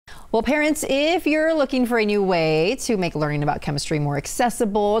Well, parents, if you're looking for a new way to make learning about chemistry more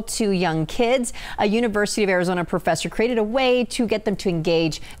accessible to young kids, a University of Arizona professor created a way to get them to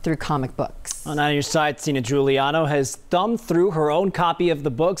engage through comic books. On your side, Tina Giuliano has thumbed through her own copy of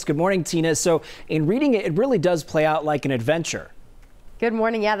the books. Good morning, Tina. So in reading it, it really does play out like an adventure. Good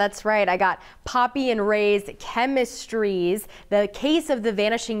morning. Yeah, that's right. I got Poppy and Ray's Chemistries, the case of the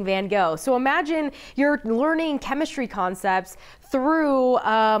vanishing Van Gogh. So imagine you're learning chemistry concepts through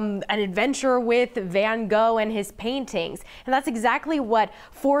an adventure with Van Gogh and his paintings. And that's exactly what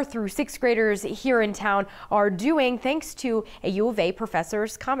 4th through 6th graders here in town are doing thanks to a U of A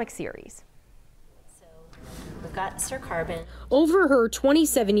professor's comic series. We've got Sir Carbon. Over her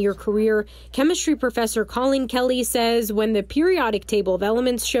 27-year career, chemistry professor Colleen Kelly says when the periodic table of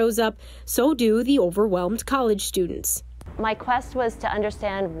elements shows up, so do the overwhelmed college students. My quest was to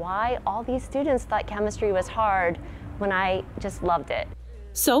understand why all these students thought chemistry was hard when I just loved it.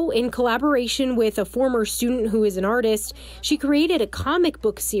 So, in collaboration with a former student who is an artist, she created a comic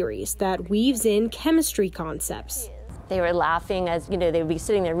book series that weaves in chemistry concepts. They were laughing as, they would be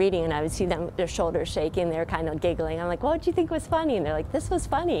sitting there reading and I would see them, their shoulders shaking, they were kind of giggling. I'm like, what did you think was funny? And they're like, this was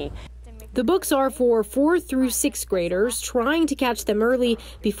funny. The books are for 4th through 6th graders, trying to catch them early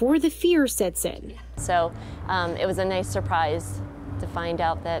before the fear sets in. So it was a nice surprise to find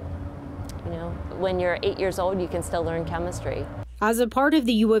out that, when you're 8 years old, you can still learn chemistry. As a part of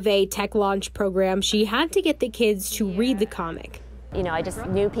the U of A Tech Launch program, she had to get the kids to read the comic. I just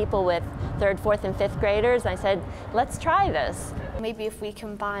knew people with 3rd, 4th, and 5th graders. I said, let's try this. Maybe if we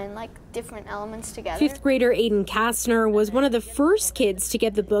combine different elements together. 5th grader Aiden Kastner was one of the first kids to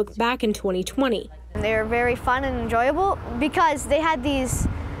get the book back in 2020. They were very fun and enjoyable because they had these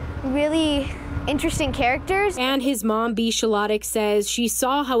really interesting characters. And his mom, B. Shalotic, says she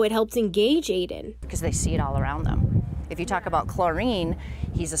saw how it helped engage Aiden. Because they see it all around them. If you talk about chlorine,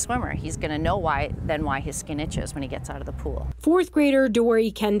 he's a swimmer. He's going to know why his skin itches when he gets out of the pool. 4th grader Dory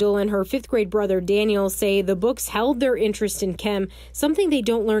Kendall and her 5th grade brother Daniel say the books held their interest in chem, something they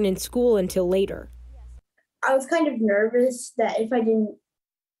don't learn in school until later. I was kind of nervous that if I didn't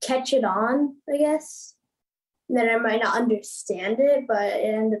catch it on, I guess, then I might not understand it, but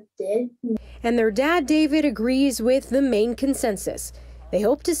it ended up did. And their dad, David, agrees with the main consensus. They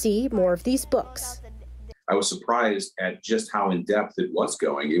hope to see more of these books. I was surprised at just how in-depth it was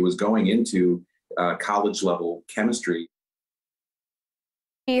going. It was going into college-level chemistry.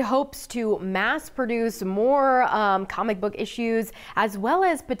 He hopes to mass produce more comic book issues, as well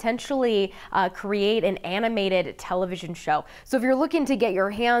as potentially create an animated television show. So if you're looking to get your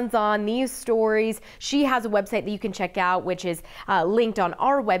hands on these stories, she has a website that you can check out, which is linked on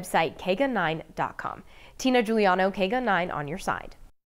our website, kega9.com. Tina Giuliano, Kega 9 on your side.